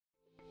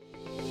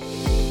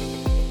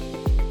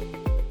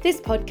This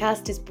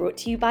podcast is brought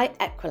to you by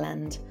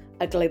Equiland,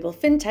 a global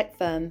fintech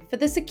firm for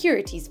the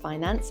securities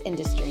finance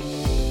industry.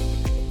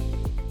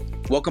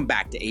 Welcome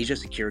back to Asia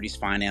Securities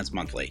Finance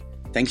Monthly.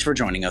 Thanks for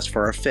joining us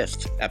for our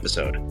 5th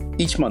episode.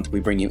 Each month, we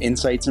bring you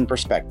insights and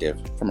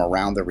perspective from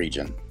around the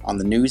region on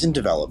the news and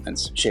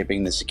developments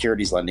shaping the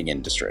securities lending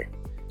industry.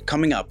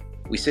 Coming up,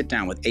 we sit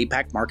down with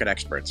APAC market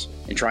experts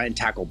and try and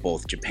tackle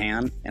both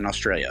Japan and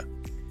Australia.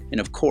 And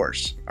of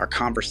course, our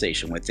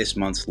conversation with this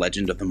month's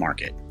legend of the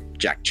market,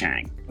 Jack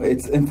Chang.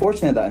 It's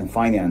unfortunate that in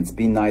finance,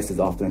 being nice is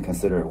often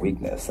considered a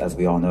weakness, as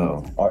we all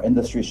know. Our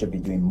industry should be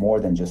doing more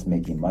than just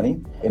making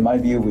money. In my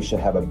view, we should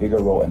have a bigger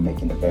role in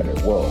making a better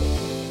world.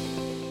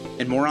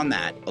 And more on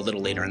that a little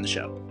later in the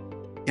show.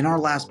 In our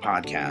last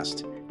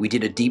podcast, we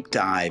did a deep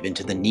dive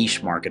into the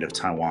niche market of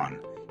Taiwan.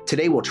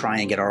 Today, we'll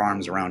try and get our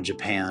arms around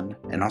Japan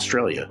and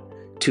Australia,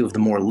 two of the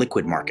more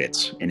liquid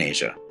markets in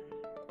Asia.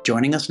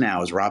 Joining us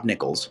now is Rob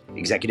Nichols,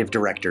 Executive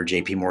Director,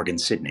 JP Morgan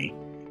Sydney,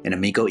 and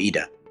Amiko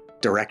Ida,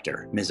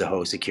 Director,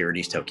 Mizuho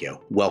Securities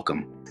Tokyo.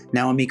 Welcome.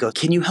 Now, Amiko,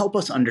 can you help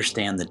us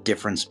understand the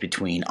difference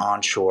between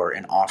onshore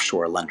and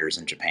offshore lenders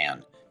in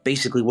Japan?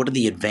 Basically, what are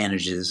the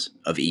advantages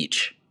of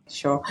each?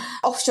 Sure.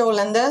 Offshore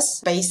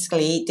lenders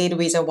basically deal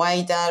with a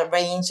wider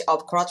range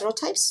of collateral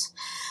types.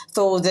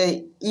 So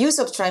the use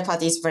of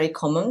tri-party is very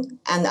common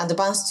and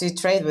advanced to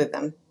trade with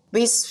them.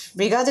 With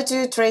regard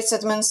to trade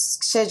settlement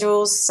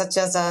schedules such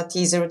as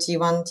T0,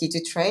 T1,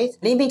 T2 trade,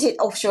 limited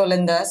offshore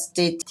lenders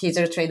did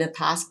T0 trade in the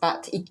past,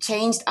 but it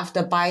changed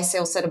after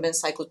buy-sell settlement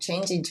cycle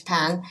change in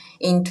Japan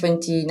in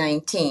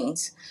 2019.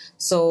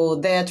 So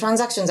their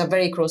transactions are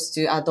very close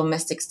to our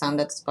domestic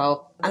standards as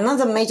well.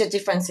 Another major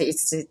difference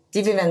is the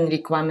dividend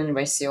requirement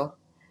ratio.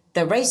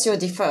 The ratio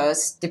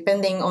differs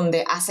depending on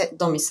the asset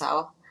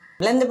domicile.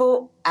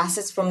 Lendable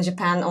assets from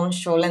Japan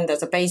onshore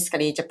lenders are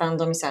basically Japan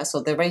domicile,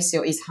 so the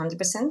ratio is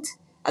 100%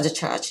 as a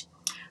charge,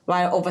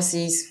 while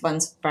overseas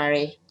funds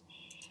vary.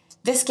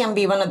 This can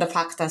be one of the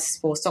factors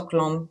for stock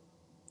loan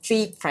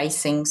fee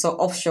pricing, so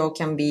offshore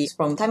can be,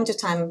 from time to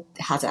time,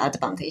 has an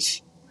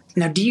advantage.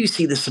 Now, do you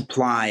see the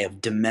supply of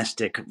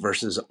domestic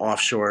versus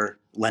offshore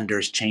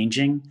lenders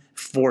changing?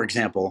 For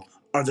example,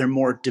 are there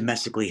more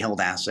domestically held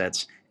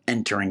assets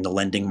entering the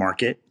lending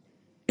market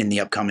in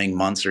the upcoming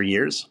months or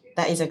years?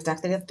 That is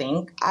exactly the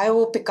thing. I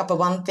will pick up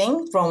one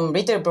thing from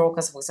retail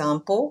brokers, for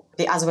example,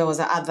 as well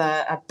as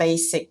other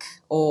basic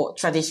or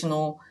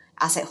traditional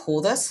asset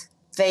holders.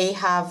 They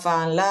have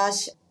a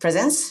large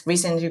presence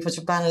recently for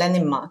Japan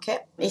lending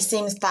market. It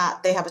seems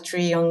that they have a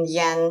trillion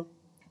yen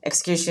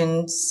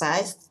execution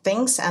size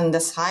things and the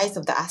size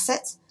of the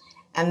assets.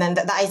 And then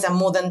that is a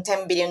more than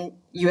 $10 billion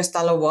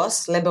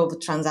worth level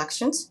of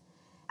transactions.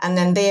 And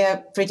then they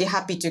are pretty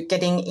happy to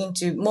getting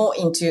more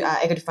into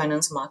equity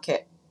finance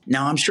market.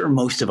 Now, I'm sure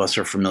most of us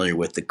are familiar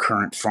with the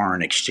current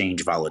foreign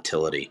exchange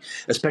volatility,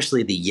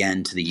 especially the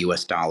yen to the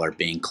US dollar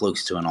being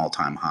close to an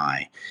all-time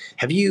high.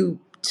 Have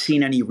you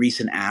seen any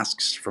recent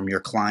asks from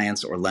your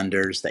clients or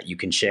lenders that you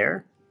can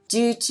share?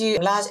 Due to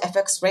large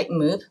FX rate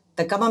move,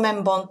 the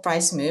government bond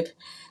price move,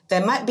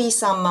 there might be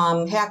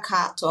some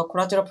haircut or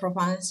collateral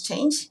performance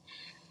change.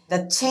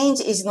 The change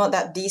is not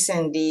that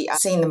decently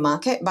seen in the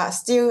market, but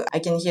still I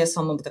can hear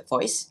some of the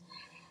voice.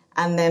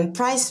 And then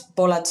price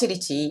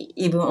volatility,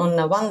 even on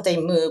a one-day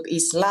move,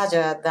 is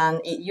larger than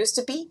it used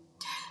to be.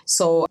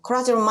 So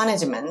collateral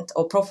management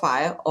or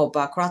profile of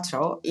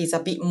collateral is a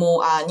bit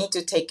more need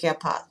to take care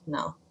part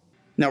now.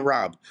 Now,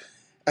 Rob,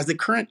 as the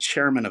current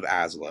chairman of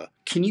ASLA,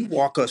 can you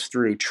walk us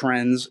through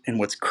trends and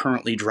what's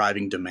currently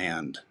driving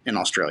demand in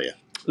Australia?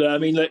 I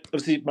mean, look,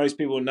 obviously, most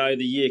people know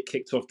the year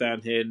kicked off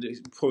down here, and it's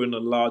probably one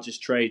of the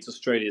largest trades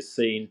Australia's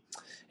seen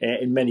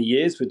in many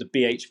years, with the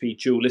BHP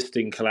dual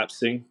listing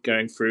collapsing,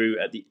 going through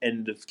at the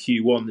end of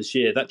Q1 this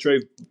year. That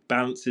drove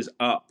balances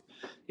up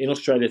in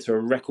Australia to a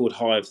record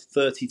high of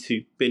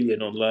 32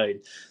 billion on loan.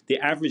 The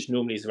average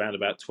normally is around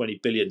about 20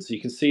 billion. So you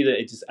can see that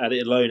it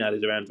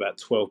added around about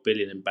 12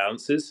 billion in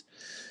balances.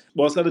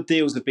 Whilst other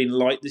deals have been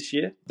light this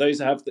year, those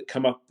that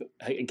come up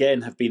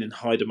again have been in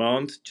high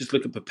demand. Just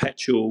look at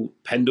Perpetual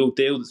Pendle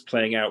deal that's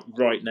playing out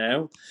right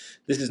now.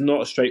 This is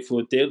not a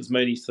straightforward deal. There's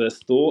many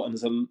first thought, and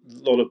there's a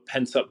lot of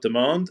pent-up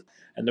demand,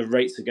 and the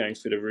rates are going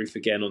through the roof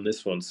again on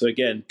this one. So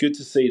again, good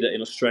to see that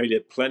in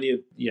Australia, plenty of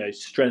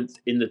strength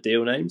in the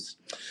deal names.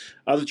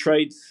 Other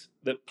trades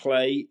that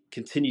play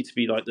continue to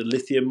be like the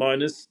lithium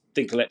miners,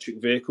 think electric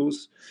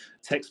vehicles,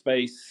 tech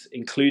space,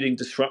 including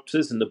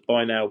disruptors in the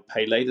buy now,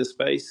 pay later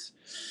space.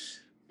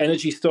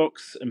 Energy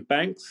stocks and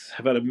banks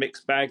have had a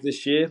mixed bag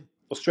this year.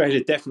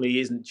 Australia definitely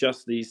isn't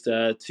just these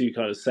two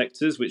kind of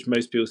sectors, which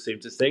most people seem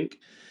to think.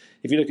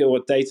 If you look at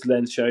what Data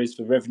Lens shows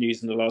for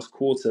revenues in the last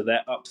quarter,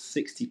 they're up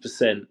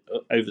 60%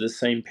 over the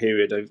same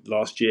period of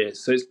last year.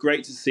 So it's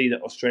great to see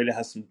that Australia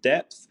has some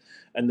depth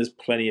and there's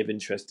plenty of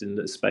interest in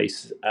the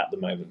space at the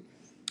moment.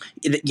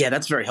 Yeah,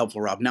 that's very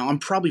helpful, Rob. Now, I'm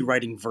probably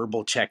writing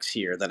verbal checks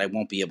here that I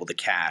won't be able to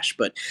cash,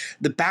 but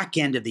the back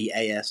end of the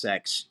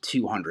ASX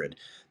 200,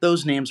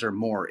 those names are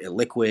more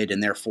illiquid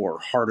and therefore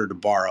harder to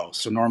borrow.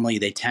 So normally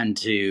they tend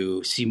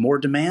to see more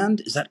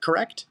demand. Is that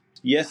correct?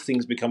 Yes,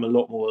 things become a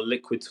lot more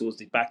liquid towards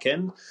the back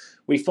end.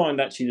 We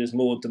find actually there's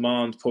more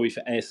demand probably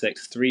for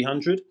ASX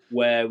 300,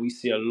 where we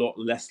see a lot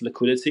less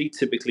liquidity.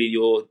 Typically,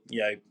 your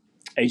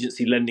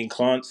agency lending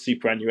clients,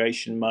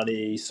 superannuation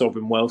money,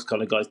 sovereign wealth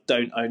kind of guys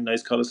don't own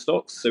those kind of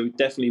stocks. So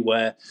definitely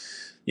where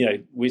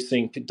we're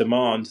seeing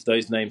demand,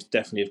 those names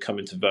definitely have come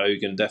into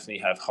vogue and definitely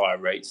have higher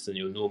rates than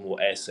your normal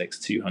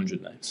ASX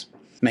 200 names.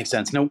 Makes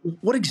sense. Now,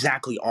 what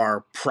exactly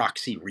are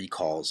proxy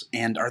recalls,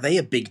 and are they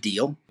a big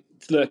deal?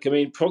 Look, I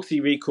mean, proxy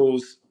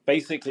recalls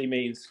basically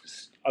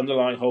means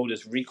underlying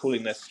holders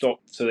recalling their stock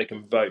so they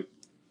can vote.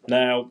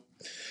 Now,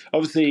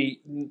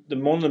 obviously,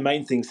 one of the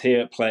main things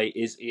here at play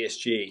is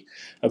ESG,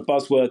 a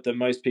buzzword that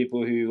most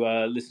people who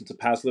listen to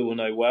PASLA will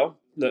know well.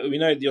 Look, we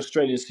know the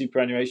Australian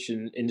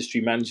superannuation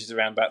industry manages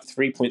around about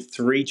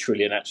 3.3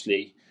 trillion,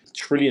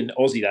 trillion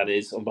Aussie that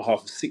is, on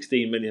behalf of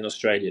 16 million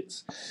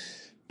Australians.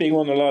 Being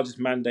one of the largest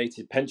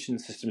mandated pension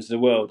systems in the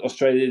world,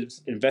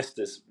 Australia's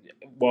investors,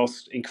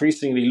 whilst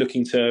increasingly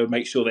looking to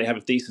make sure they have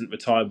a decent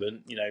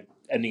retirement,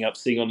 ending up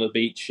sitting on the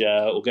beach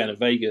or going to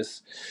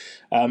Vegas,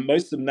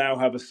 most of them now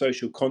have a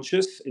social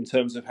conscious in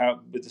terms of how,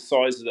 with the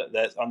size that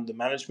they're under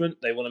management,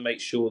 they want to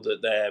make sure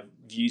that their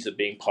views are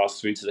being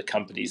passed through to the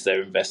companies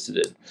they're invested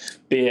in,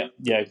 be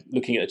it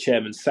looking at a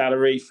chairman's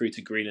salary through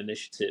to green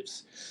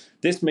initiatives.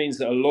 This means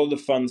that a lot of the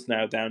funds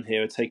now down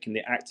here are taking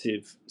the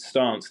active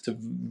stance to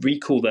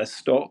recall their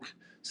stock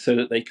so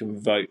that they can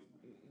vote.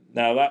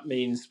 Now, that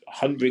means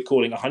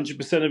recalling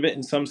 100% of it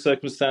in some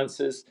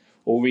circumstances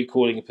or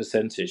recalling a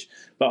percentage.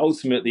 But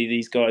ultimately,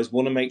 these guys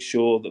want to make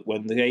sure that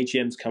when the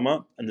AGMs come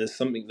up and there's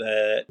something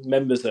their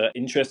members are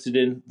interested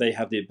in, they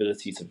have the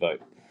ability to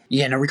vote.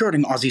 Yeah, now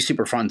regarding Aussie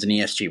super funds and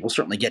ESG, we'll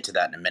certainly get to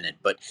that in a minute,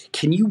 but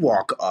can you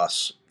walk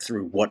us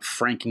through what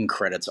franking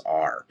credits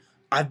are?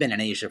 I've been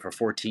in Asia for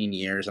 14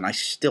 years and I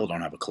still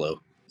don't have a clue.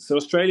 So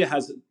Australia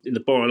has, in the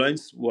borrow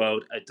loans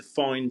world, a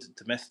defined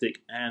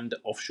domestic and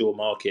offshore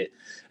market,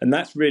 and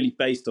that's really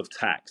based off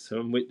tax,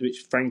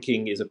 which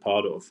franking is a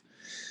part of.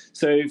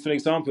 So, for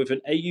example, if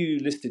an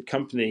AU-listed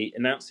company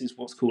announces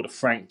what's called a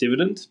franked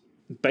dividend,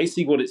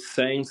 basically what it's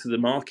saying to the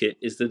market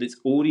is that it's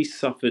already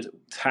suffered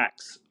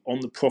tax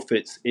on the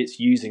profits it's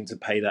using to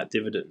pay that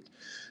dividend.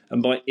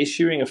 And by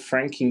issuing a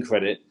franking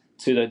credit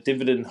to the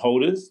dividend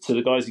holders, to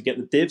the guys who get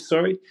the div,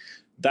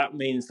 that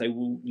means they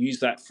will use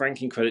that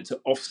franking credit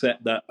to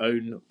offset their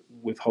own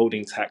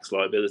withholding tax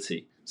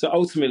liability. So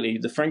ultimately,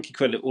 the franking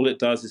credit, all it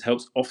does is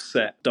helps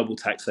offset double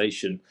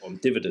taxation on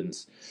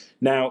dividends.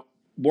 Now,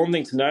 one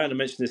thing to know, and I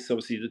mentioned this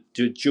obviously,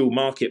 the dual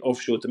market,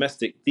 offshore,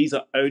 domestic, these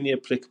are only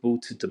applicable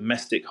to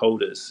domestic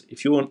holders.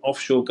 If you're an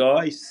offshore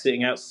guy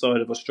sitting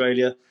outside of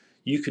Australia,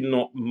 you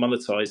cannot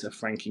monetize a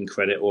franking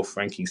credit or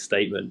franking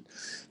statement.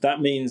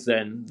 That means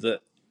then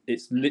that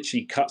it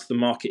literally cuts the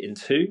market in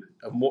two.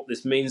 And what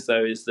this means,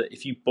 though, is that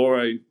if you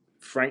borrow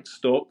frank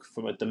stock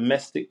from a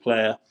domestic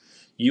player,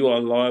 you are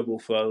liable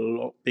for a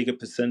lot bigger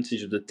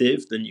percentage of the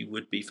div than you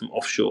would be from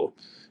offshore.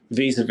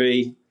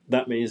 Vis-a-vis,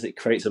 that means it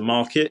creates a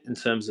market in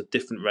terms of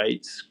different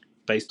rates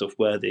based off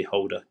where the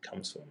holder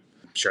comes from.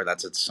 Sure,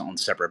 that's its own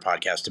separate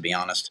podcast, to be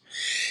honest.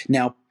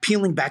 Now,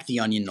 peeling back the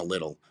onion a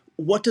little,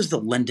 what does the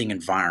lending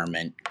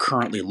environment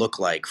currently look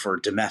like for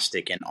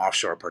domestic and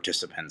offshore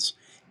participants?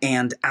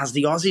 And as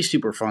the Aussie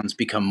super funds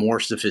become more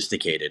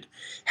sophisticated,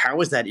 how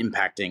is that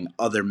impacting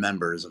other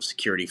members of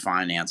security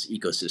finance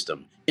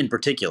ecosystem, in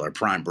particular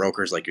prime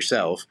brokers like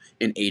yourself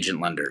and agent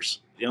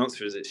lenders? The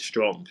answer is it's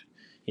strong.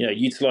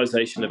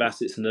 Utilization of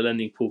assets in the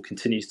lending pool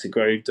continues to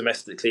grow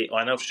domestically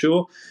and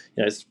offshore.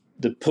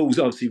 The pool's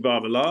obviously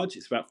rather large.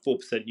 It's about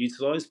 4%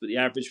 utilized, but the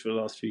average for the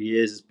last few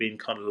years has been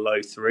kind of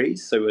low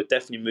threes. So we're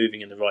definitely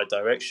moving in the right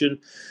direction.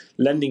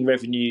 Lending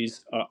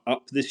revenues are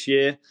up this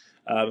year.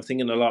 I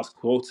think in the last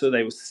quarter,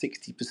 they were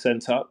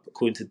 60% up,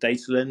 according to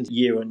DataLend,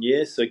 year on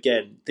year. So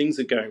again, things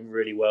are going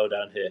really well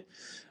down here.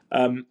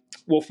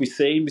 What have we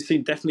seen? We've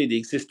seen definitely the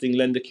existing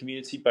lender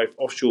community, both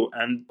offshore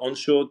and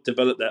onshore,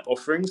 develop their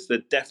offerings. They're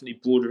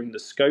definitely broadening the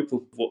scope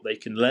of what they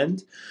can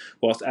lend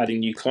whilst adding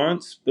new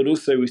clients. But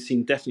also we've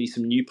seen definitely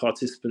some new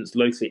participants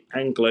locally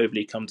and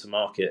globally come to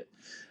market.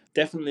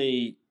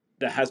 Definitely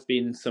there has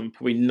been some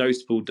probably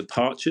notable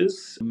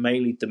departures,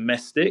 mainly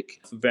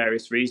domestic for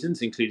various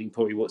reasons, including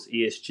probably what's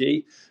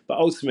ESG. But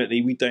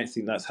ultimately, we don't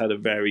think that's had a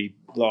very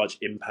large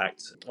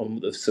impact on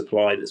the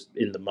supply that's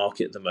in the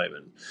market at the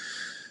moment.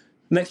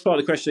 Next part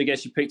of the question, I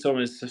guess you picked on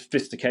is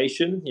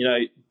sophistication.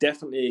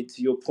 Definitely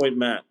to your point,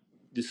 Matt,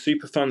 the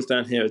super funds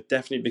down here are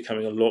definitely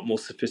becoming a lot more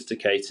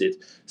sophisticated,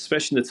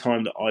 especially in the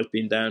time that I've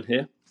been down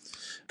here.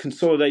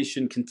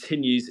 Consolidation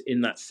continues in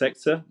that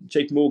sector.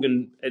 JP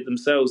Morgan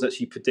themselves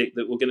actually predict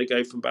that we're going to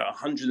go from about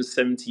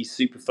 170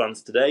 super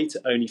funds today to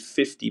only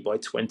 50 by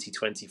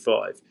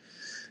 2025.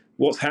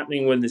 What's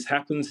happening when this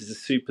happens is the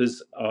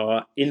supers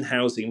are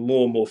in-housing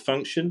more and more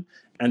function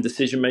and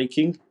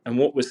decision-making. And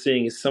what we're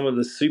seeing is some of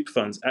the super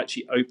funds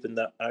actually open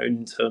their own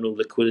internal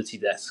liquidity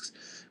desks,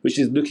 which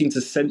is looking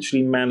to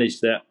centrally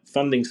manage their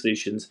funding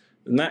solutions,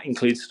 and that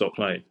includes stock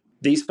loan.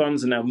 These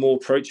funds are now more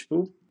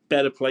approachable,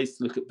 better place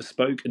to look at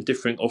bespoke and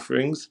different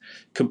offerings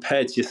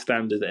compared to your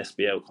standard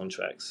SBL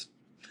contracts.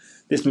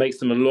 This makes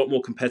them a lot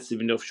more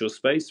competitive in the offshore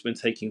space when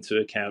taking into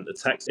account the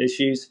tax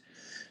issues.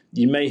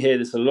 You may hear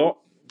this a lot,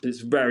 but it's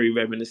very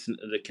reminiscent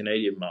of the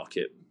Canadian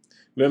market.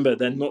 Remember,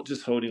 they're not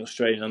just holding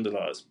Australian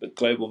underliers, but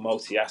global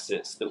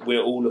multi-assets that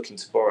we're all looking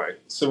to borrow.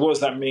 So what does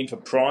that mean for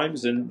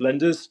primes and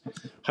lenders?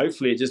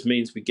 Hopefully it just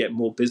means we get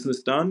more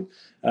business done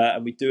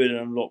and we do it in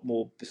a lot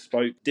more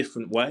bespoke,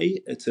 different way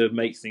to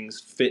make things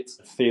fit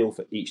and feel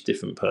for each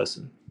different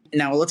person.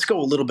 Now, let's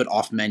go a little bit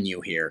off menu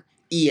here.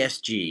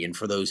 ESG, and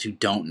for those who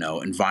don't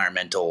know,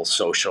 environmental,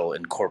 social,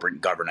 and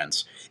corporate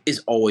governance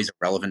is always a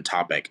relevant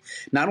topic,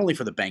 not only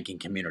for the banking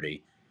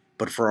community,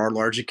 but for our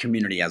larger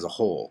community as a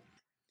whole.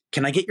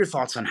 Can I get your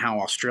thoughts on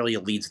how Australia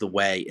leads the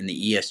way in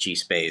the ESG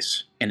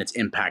space and its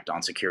impact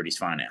on securities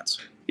finance?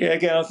 Yeah,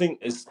 again, I think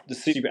as the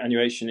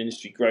superannuation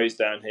industry grows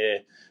down here,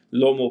 a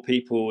lot more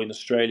people in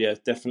Australia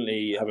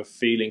definitely have a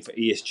feeling for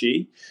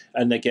ESG,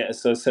 and they get,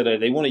 as I said,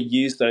 they want to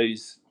use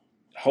those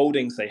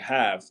holdings they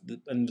have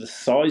and the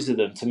size of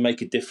them to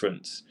make a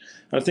difference.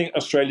 And I think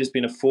Australia's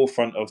been a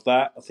forefront of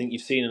that. I think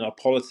you've seen in our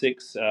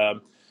politics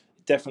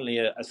definitely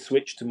a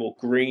switch to more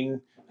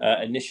green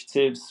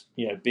initiatives,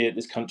 be it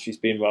this country's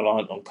been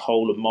reliant on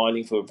coal and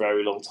mining for a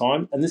very long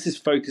time. And this is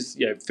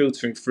focused,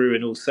 filtering through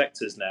in all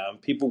sectors now.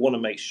 And people want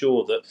to make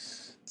sure that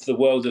the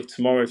world of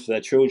tomorrow for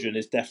their children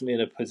is definitely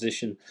in a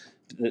position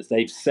that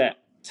they've set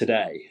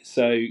today.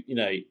 So,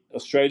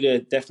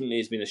 Australia definitely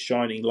has been a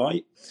shining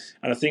light.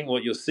 And I think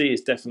what you'll see is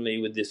definitely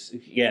with this,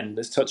 again,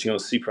 that's touching on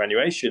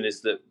superannuation,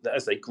 is that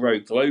as they grow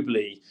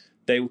globally,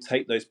 they will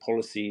take those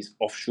policies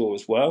offshore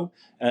as well.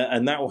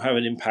 And that will have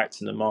an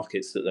impact in the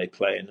markets that they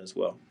play in as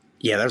well.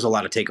 Yeah, there's a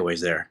lot of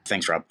takeaways there.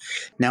 Thanks, Rob.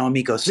 Now,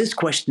 amigos, this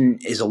question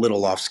is a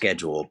little off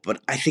schedule,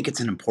 but I think it's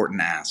an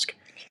important ask.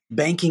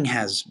 Banking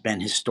has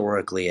been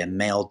historically a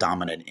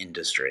male-dominant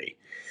industry.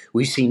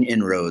 We've seen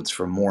inroads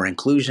for more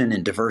inclusion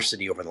and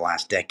diversity over the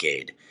last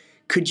decade.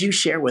 Could you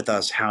share with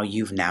us how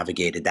you've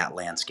navigated that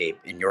landscape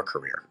in your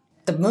career?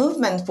 The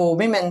movement for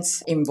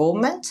women's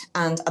involvement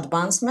and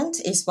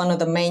advancement is one of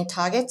the main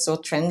targets or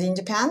trends in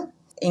Japan,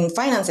 in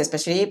finance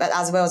especially, but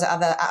as well as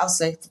other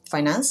outside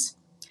finance.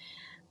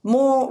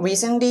 More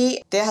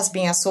recently, there has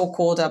been a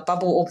so-called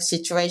bubble of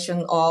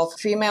situation of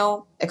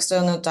female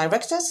external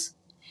directors,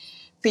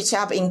 which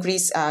have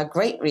increased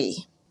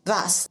greatly.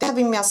 Thus, there have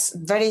been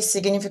very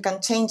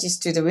significant changes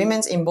to the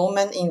women's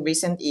involvement in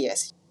recent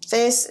years.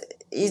 This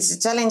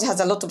challenge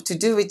has a lot to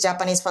do with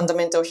Japanese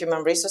fundamental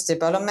human resource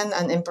development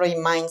and employee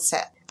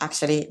mindset.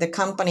 Actually, the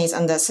companies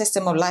and the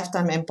system of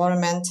lifetime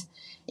employment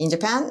in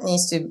Japan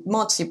needs to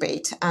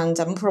motivate and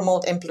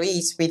promote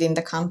employees within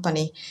the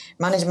company.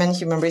 Management,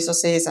 human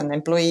resources, and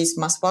employees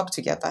must work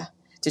together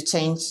to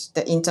change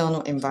the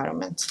internal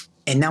environment.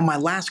 And now my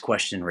last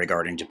question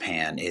regarding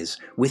Japan is,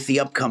 with the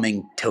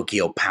upcoming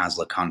Tokyo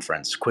PASLA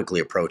conference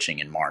quickly approaching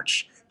in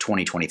March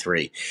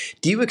 2023,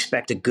 do you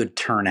expect a good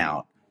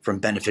turnout from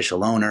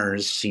beneficial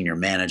owners, senior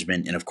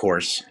management, and of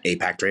course,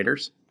 APAC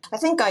traders? I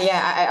think,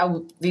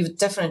 we would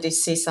definitely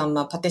see some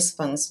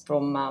participants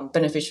from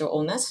beneficial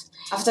owners.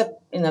 After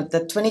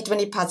the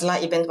 2020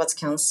 PASLA event was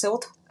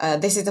cancelled,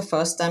 this is the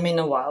first time in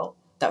a while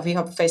that we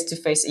have a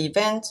face-to-face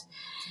event.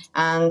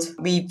 And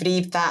we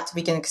believe that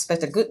we can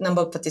expect a good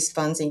number of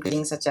participants,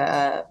 including such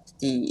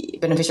the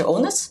beneficial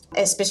owners,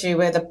 especially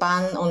where the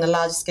ban on the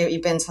large-scale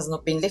events has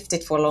not been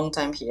lifted for a long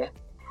time here.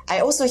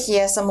 I also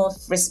hear some of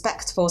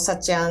respect for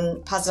such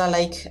an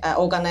PASLA-like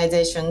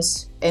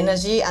organizations'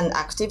 energy and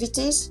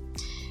activities.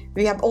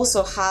 We have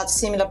also had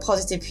similar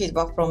positive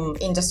feedback from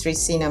industry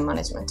senior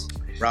management.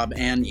 Rob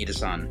and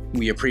Ida-san,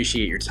 we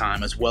appreciate your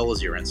time as well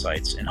as your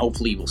insights, and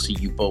hopefully we'll see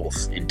you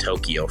both in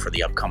Tokyo for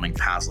the upcoming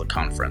PASLA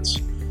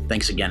conference.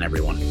 Thanks again,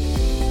 everyone.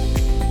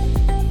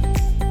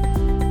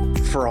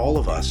 For all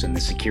of us in the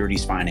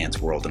securities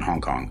finance world in Hong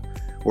Kong,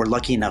 we're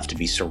lucky enough to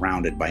be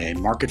surrounded by a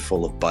market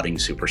full of budding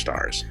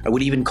superstars. I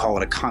would even call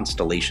it a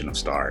constellation of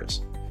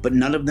stars. But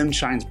none of them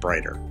shines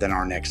brighter than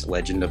our next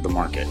legend of the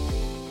market.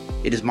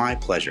 It is my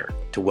pleasure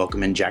to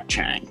welcome in Jack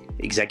Chang,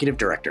 Executive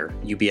Director,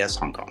 UBS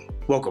Hong Kong.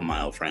 Welcome,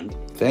 my old friend.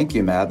 Thank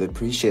you, Matt.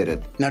 Appreciate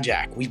it. Now,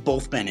 Jack, we've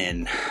both been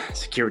in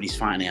securities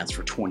finance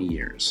for 20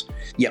 years.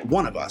 Yet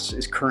one of us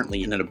is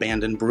currently in an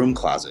abandoned broom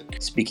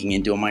closet, speaking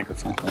into a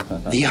microphone.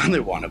 The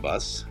other one of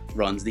us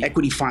runs the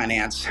equity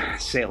finance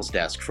sales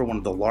desk for one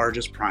of the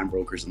largest prime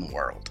brokers in the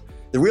world.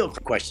 The real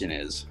question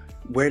is,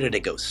 where did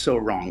it go so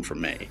wrong for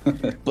me?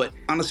 But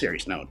on a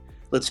serious note,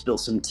 let's spill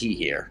some tea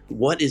here.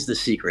 What is the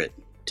secret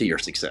to your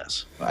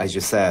success? As you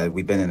said,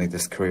 we've been in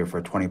this career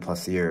for 20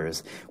 plus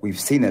years. We've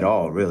seen it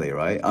all, really,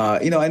 right?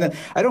 And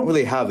I don't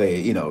really have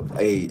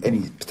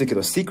any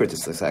particular secret to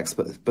success,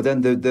 but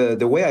then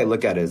the way I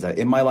look at it is that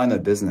in my line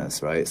of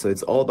business, right? So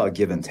it's all about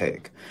give and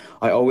take.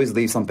 I always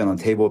leave something on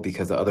the table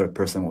because the other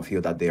person will feel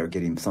that they are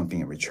getting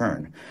something in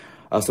return.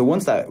 So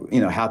once that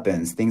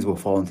happens, things will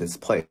fall into its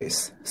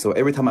place. So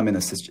every time I'm in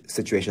a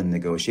situation in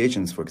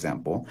negotiations, for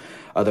example,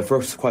 the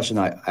first question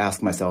I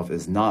ask myself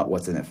is not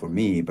what's in it for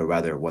me, but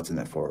rather what's in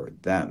it for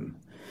them.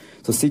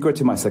 So secret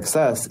to my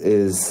success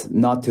is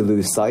not to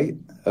lose sight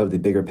of the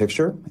bigger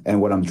picture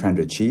and what I'm trying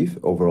to achieve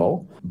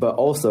overall, but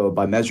also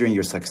by measuring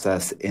your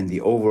success in the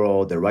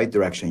overall, the right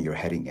direction you're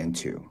heading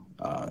into.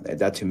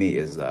 That to me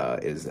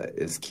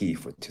is key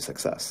to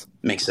success.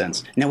 Makes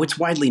sense. Now, it's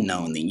widely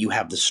known that you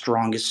have the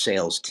strongest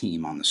sales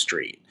team on the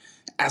street.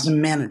 As a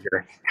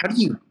manager, how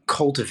do you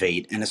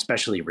cultivate and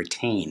especially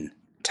retain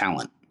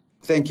talent?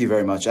 Thank you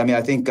very much. I mean,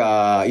 I think,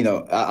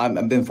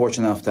 I've been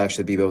fortunate enough to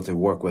actually be able to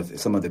work with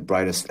some of the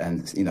brightest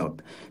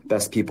and,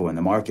 best people in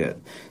the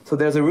market. So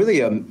there's a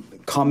really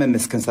common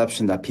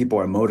misconception that people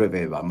are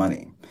motivated by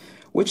money,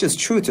 which is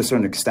true to a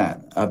certain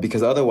extent,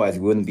 because otherwise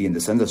we wouldn't be in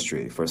this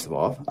industry, first of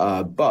all.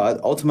 But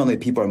ultimately,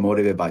 people are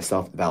motivated by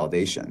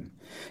self-validation.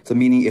 So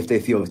meaning if they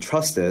feel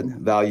trusted,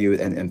 valued,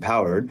 and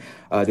empowered,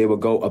 they will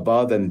go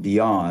above and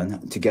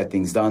beyond to get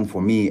things done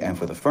for me and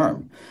for the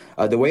firm.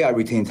 The way I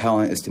retain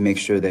talent is to make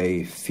sure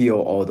they feel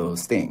all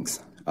those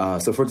things.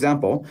 So for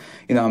example,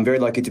 I'm very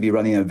lucky to be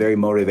running a very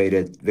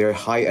motivated, very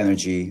high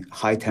energy,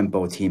 high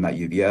tempo team at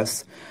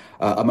UBS.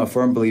 I'm a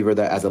firm believer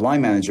that as a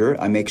line manager,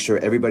 I make sure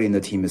everybody in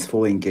the team is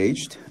fully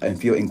engaged and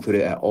feel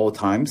included at all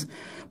times.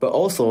 But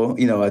also,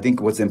 I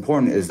think what's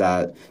important is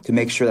that to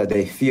make sure that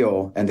they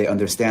feel and they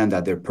understand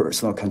that their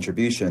personal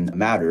contribution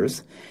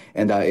matters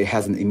and that it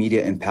has an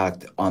immediate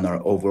impact on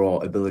our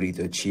overall ability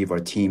to achieve our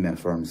team and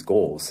firm's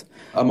goals.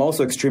 I'm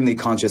also extremely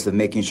conscious of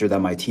making sure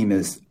that my team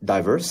is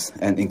diverse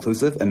and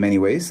inclusive in many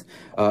ways,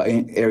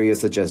 in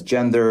areas such as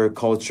gender,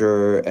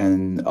 culture,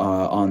 and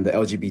on the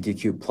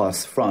LGBTQ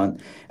plus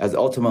front, as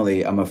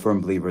ultimately I'm a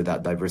firm believer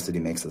that diversity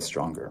makes us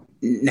stronger.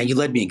 Now, you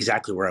led me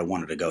exactly where I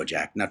wanted to go,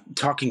 Jack. Now,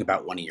 talking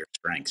about one of your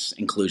strengths,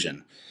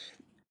 inclusion,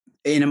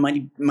 and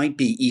it might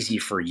be easy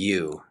for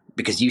you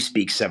because you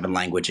speak 7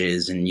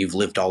 languages and you've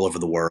lived all over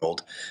the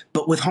world.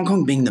 But with Hong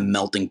Kong being the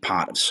melting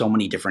pot of so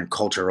many different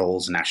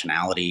cultures,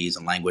 nationalities,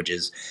 and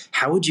languages,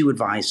 how would you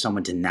advise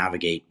someone to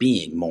navigate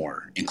being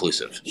more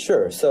inclusive?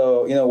 Sure.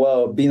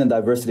 So, being a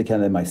diversity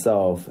candidate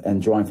myself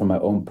and drawing from my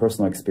own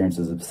personal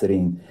experiences of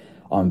sitting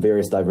on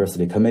various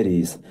diversity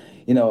committees,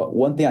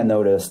 one thing I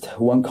noticed,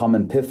 one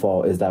common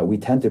pitfall is that we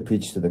tend to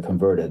preach to the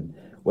converted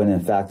when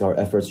in fact our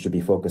efforts should be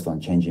focused on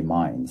changing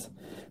minds.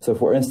 So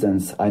for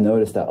instance, I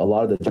noticed that a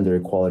lot of the gender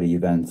equality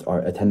events are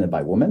attended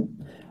by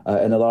women,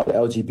 and a lot of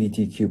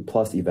LGBTQ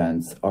plus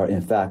events are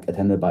in fact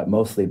attended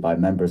mostly by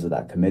members of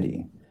that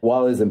committee.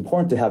 While it is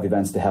important to have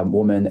events to have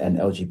women and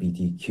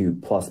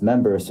LGBTQ plus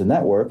members to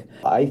network,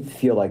 I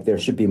feel like there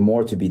should be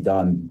more to be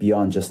done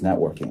beyond just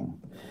networking.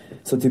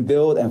 So to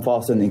build and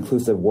foster an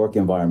inclusive work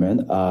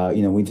environment,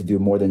 we need to do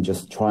more than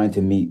just trying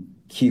to meet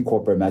key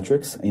corporate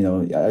metrics,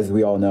 as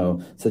we all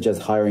know, such as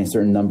hiring a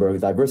certain number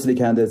of diversity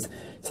candidates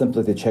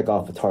simply to check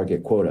off the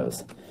target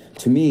quotas.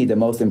 To me, the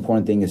most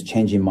important thing is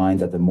changing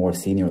minds at the more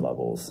senior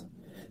levels.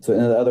 So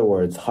in other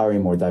words,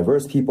 hiring more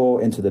diverse people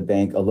into the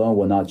bank alone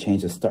will not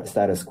change the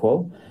status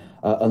quo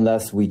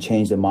unless we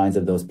change the minds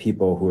of those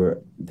people who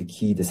are the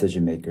key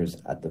decision makers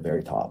at the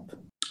very top.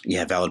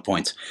 Yeah, valid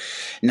points.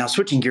 Now,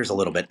 switching gears a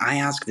little bit, I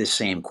ask this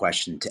same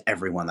question to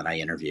everyone that I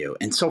interview,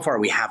 and so far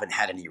we haven't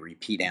had any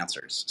repeat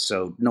answers,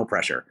 so no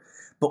pressure.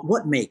 But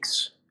what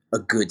makes a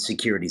good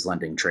securities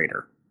lending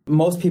trader?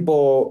 Most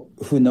people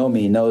who know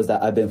me knows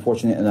that I've been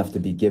fortunate enough to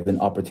be given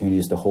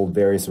opportunities to hold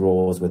various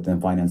roles within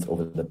finance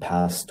over the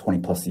past 20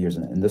 plus years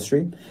in the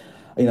industry.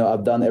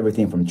 I've done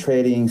everything from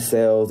trading,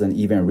 sales, and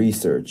even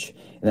research,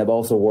 and I've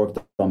also worked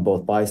on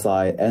both buy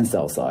side and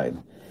sell side.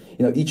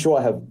 Each role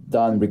I have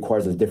done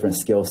requires a different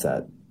skill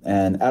set.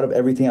 And out of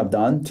everything I've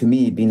done, to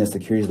me, being a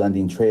securities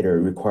lending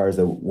trader requires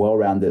a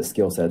well-rounded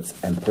skill sets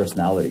and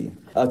personality.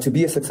 To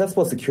be a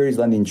successful securities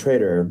lending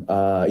trader,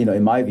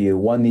 in my view,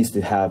 one needs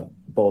to have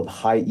both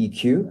high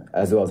EQ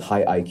as well as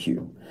high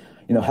IQ.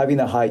 Having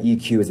a high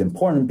EQ is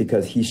important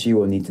because she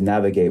will need to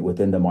navigate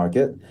within the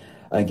market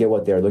and get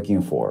what they're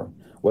looking for,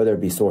 whether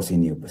it be sourcing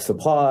new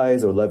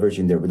supplies or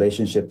leveraging their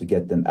relationship to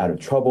get them out of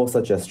trouble,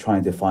 such as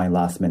trying to find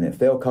last-minute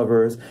fail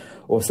covers,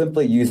 or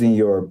simply using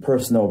your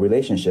personal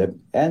relationship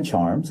and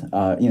charms,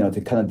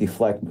 to kind of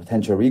deflect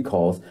potential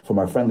recalls from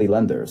our friendly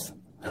lenders.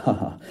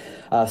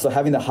 So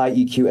having the high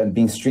EQ and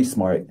being street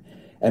smart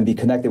and be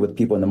connected with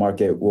people in the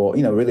market will,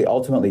 really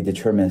ultimately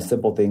determine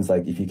simple things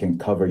like if you can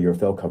cover your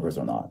fail covers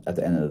or not at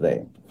the end of the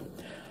day.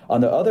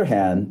 On the other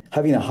hand,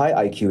 having a high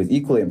IQ is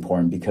equally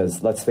important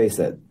because, let's face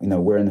it,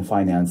 we're in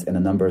finance and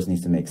the numbers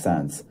need to make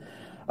sense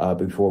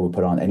before we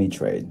put on any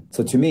trade.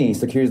 So to me,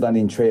 securities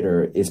lending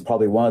trader is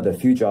probably one of the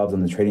few jobs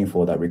on the trading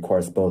floor that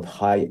requires both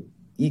high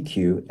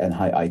EQ and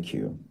high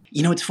IQ.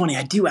 It's funny.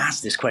 I do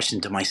ask this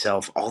question to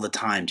myself all the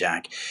time,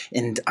 Jack,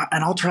 and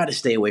I'll try to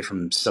stay away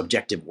from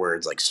subjective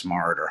words like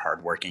smart or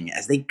hardworking,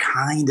 as they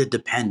kind of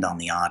depend on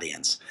the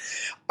audience.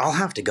 I'll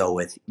have to go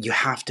with you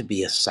have to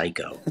be a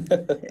psycho.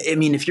 I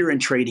mean, if you're in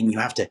trading, you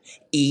have to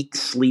eat,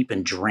 sleep,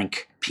 and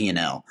drink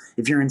P&L.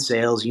 If you're in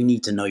sales, you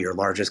need to know your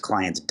largest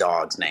client's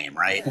dog's name,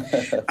 right?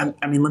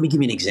 Let me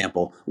give you an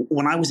example.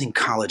 When I was in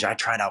college, I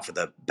tried out for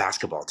the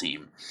basketball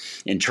team,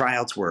 and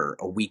tryouts were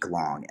a week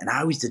long, and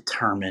I was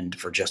determined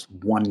for just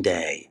one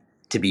day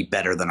to be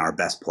better than our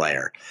best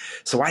player.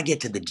 So I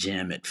get to the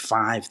gym at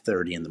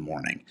 5:30 in the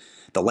morning.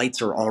 The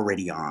lights are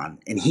already on,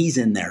 and he's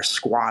in there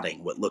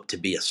squatting what looked to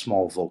be a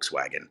small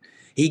Volkswagen.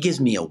 He gives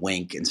me a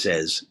wink and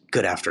says,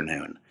 "Good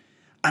afternoon."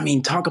 I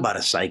mean, talk about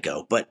a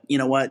psycho, but you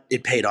know what?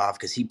 It paid off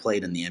because he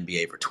played in the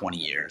NBA for 20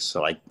 years,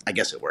 so I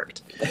guess it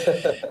worked.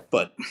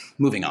 But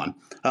moving on.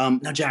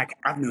 Now, Jack,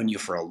 I've known you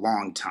for a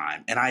long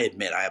time, and I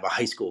admit I have a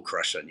high school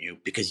crush on you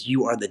because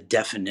you are the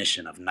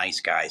definition of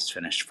nice guys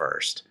finished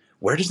first.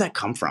 Where does that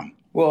come from?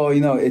 Well,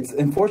 it's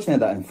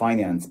unfortunate that in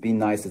finance, being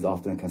nice is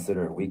often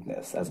considered a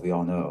weakness, as we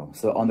all know.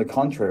 So on the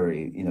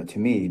contrary, to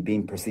me,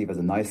 being perceived as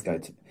a nice guy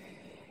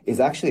is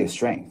actually a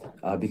strength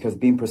because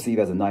being perceived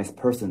as a nice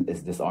person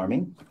is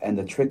disarming. And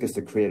the trick is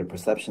to create a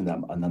perception that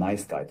I'm a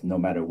nice guy, no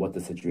matter what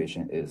the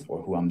situation is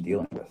or who I'm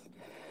dealing with.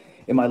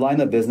 In my line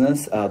of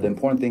business, the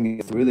important thing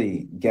is to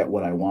really get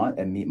what I want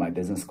and meet my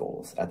business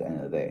goals at the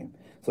end of the day.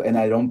 And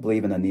I don't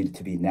believe in the need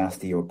to be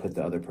nasty or put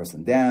the other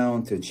person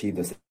down to achieve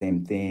the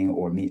same thing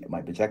or meet my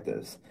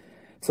objectives.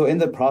 So in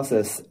the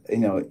process,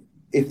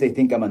 if they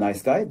think I'm a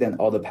nice guy, then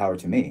all the power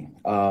to me.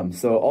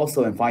 So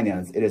also in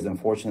finance, it is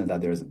unfortunate that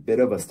there's a bit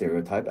of a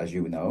stereotype, as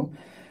you know,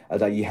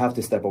 that you have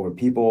to step over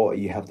people,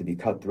 you have to be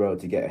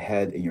cutthroat to get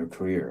ahead in your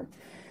career.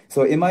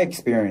 So in my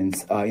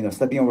experience,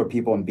 stepping over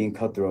people and being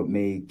cutthroat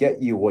may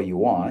get you what you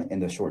want in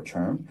the short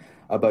term,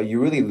 but you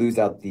really lose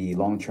out the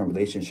long-term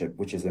relationship,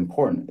 which is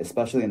important,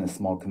 especially in a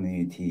small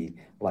community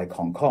like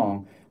Hong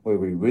Kong, where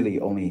we really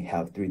only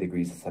have 3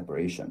 degrees of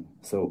separation.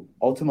 So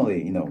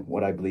ultimately,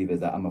 what I believe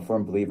is that I'm a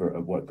firm believer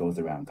of what goes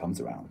around comes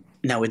around.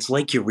 Now, it's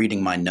like you're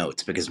reading my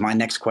notes because my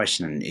next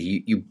question,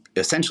 you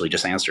essentially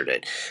just answered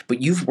it,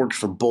 but you've worked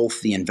for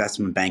both the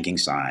investment banking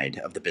side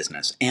of the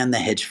business and the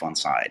hedge fund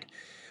side.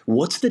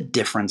 What's the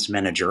difference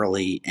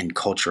managerially and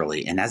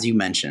culturally? And as you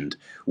mentioned,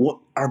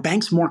 are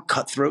banks more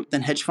cutthroat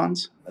than hedge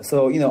funds?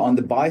 So, on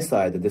the buy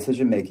side, the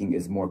decision-making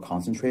is more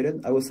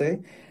concentrated, I would say.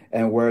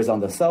 And whereas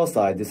on the sell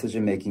side,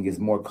 decision-making is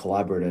more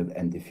collaborative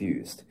and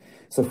diffused.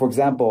 So for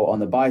example, on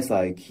the buy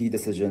side, key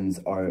decisions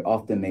are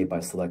often made by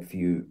a select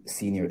few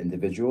senior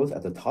individuals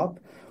at the top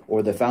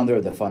or the founder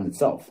of the fund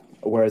itself.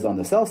 Whereas on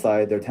the sell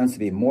side, there tends to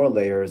be more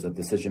layers of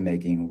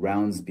decision-making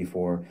rounds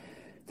before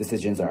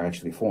decisions are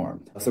actually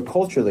formed. So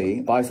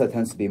culturally, buy side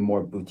tends to be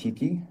more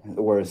boutique-y,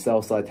 whereas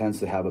sell side tends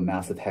to have a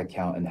massive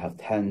headcount and have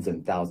tens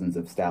and thousands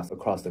of staff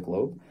across the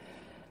globe.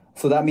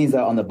 So that means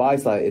that on the buy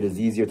side, it is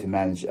easier to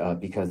manage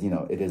because,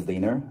 it is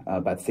leaner,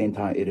 but at the same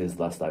time, it is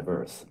less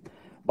diverse.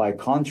 By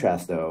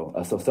contrast, though,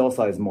 so sell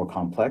side is more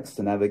complex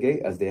to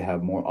navigate as they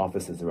have more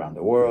offices around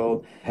the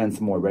world, hence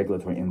more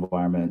regulatory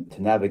environment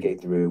to navigate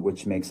through,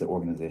 which makes the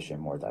organization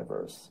more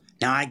diverse.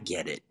 Now, I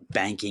get it.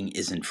 Banking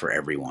isn't for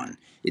everyone.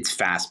 It's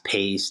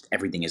fast-paced,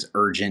 everything is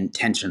urgent,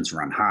 tensions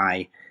run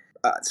high.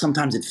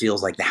 Sometimes it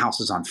feels like the house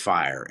is on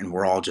fire and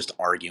we're all just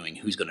arguing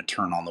who's going to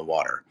turn on the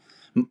water.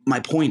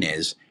 My point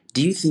is,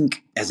 do you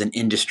think as an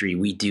industry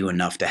we do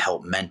enough to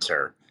help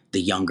mentor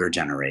the younger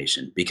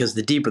generation? Because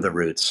the deeper the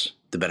roots,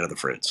 the better the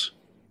fruits.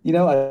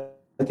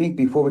 I think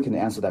before we can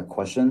answer that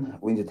question,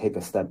 we need to take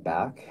a step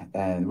back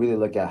and really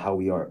look at how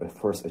we are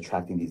first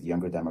attracting these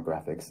younger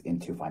demographics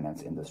into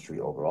finance industry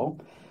overall.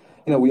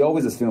 We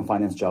always assume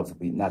finance jobs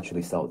will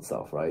naturally sell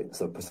itself, right?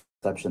 So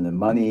perception of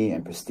money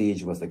and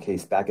prestige was the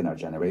case back in our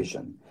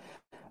generation.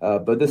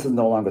 But this is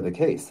no longer the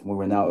case when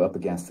we're now up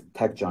against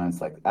tech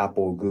giants like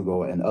Apple,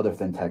 Google, and other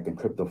fintech and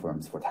crypto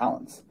firms for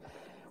talents.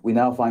 We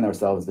now find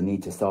ourselves the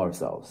need to sell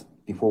ourselves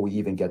before we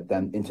even get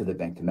them into the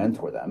bank to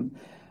mentor them.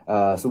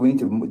 So we need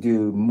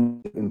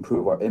to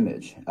improve our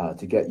image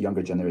to get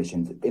younger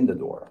generations in the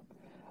door.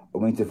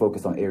 We need to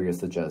focus on areas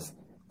such as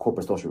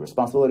corporate social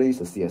responsibility,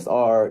 so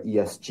CSR,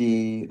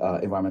 ESG,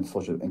 environmental,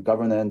 social, and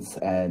governance,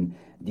 and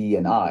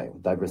D&I,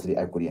 diversity,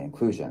 equity, and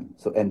inclusion.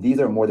 And these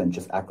are more than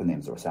just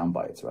acronyms or sound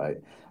bites, right?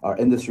 Our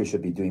industry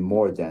should be doing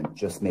more than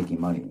just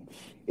making money.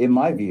 In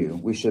my view,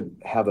 we should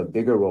have a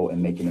bigger role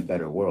in making a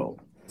better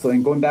world. So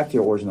in going back to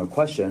your original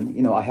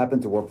question, I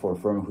happen to work for a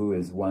firm who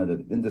is one of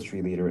the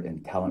industry leader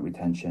in talent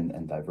retention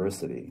and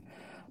diversity.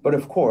 But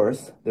of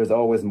course, there's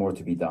always more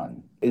to be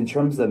done. In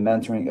terms of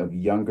mentoring of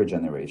younger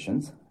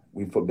generations,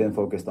 we've been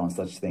focused on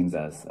such things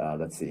as,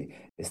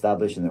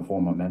 establishing a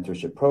formal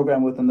mentorship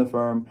program within the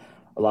firm,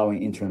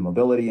 allowing intern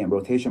mobility and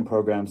rotation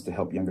programs to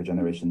help younger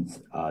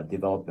generations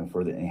develop and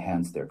further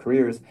enhance their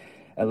careers.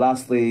 And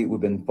lastly,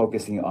 we've been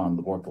focusing on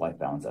the work-life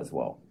balance as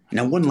well.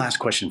 Now, one last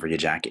question for you,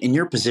 Jack. In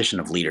your position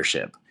of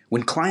leadership,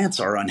 when clients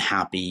are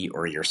unhappy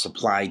or your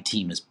supply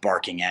team is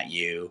barking at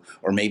you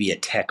or maybe a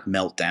tech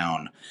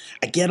meltdown,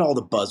 I get all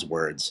the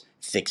buzzwords,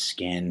 thick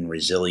skin,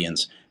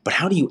 resilience, but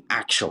how do you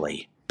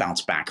actually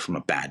bounce back from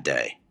a bad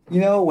day?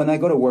 When I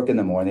go to work in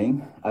the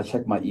morning, I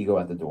check my ego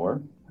at the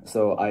door.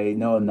 So I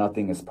know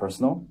nothing is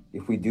personal.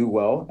 If we do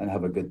well and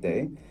have a good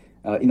day,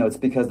 it's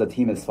because the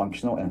team is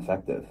functional and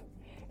effective.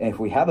 And if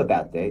we have a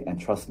bad day, and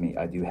trust me,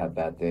 I do have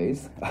bad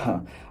days,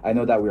 I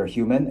know that we are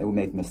human and we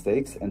make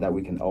mistakes and that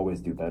we can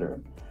always do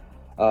better.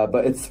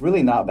 But it's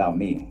really not about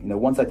me.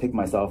 Once I take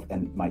myself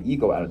and my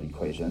ego out of the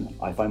equation,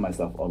 I find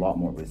myself a lot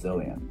more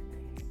resilient.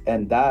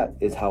 And that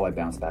is how I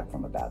bounce back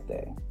from a bad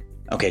day.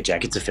 Okay,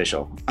 Jack, it's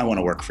official. I want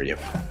to work for you.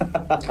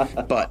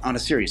 But on a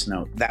serious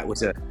note, that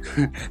was a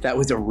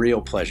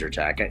real pleasure,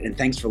 Jack. And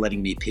thanks for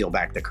letting me peel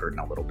back the curtain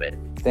a little bit.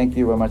 Thank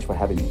you very much for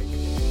having me.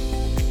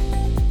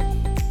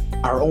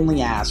 Our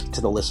only ask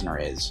to the listener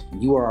is,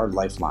 you are our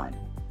lifeline.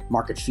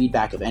 Market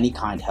feedback of any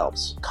kind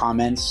helps.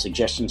 Comments,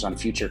 suggestions on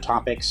future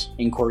topics,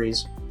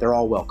 inquiries, they're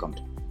all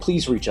welcomed.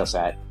 Please reach us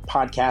at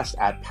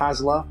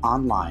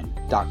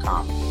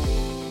podcast@paslaonline.com.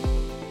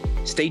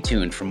 Stay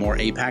tuned for more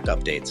APAC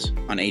updates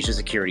on Asia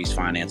Securities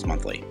Finance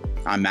Monthly.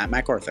 I'm Matt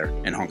MacArthur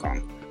in Hong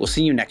Kong. We'll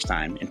see you next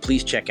time, and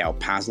please check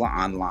out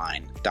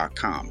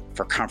paslaonline.com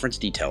for conference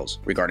details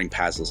regarding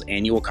Pasla's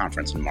annual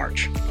conference in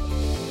March.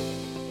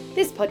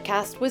 This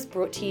podcast was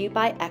brought to you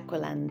by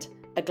Equilend,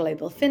 a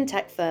global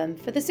fintech firm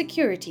for the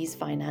securities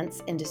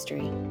finance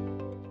industry.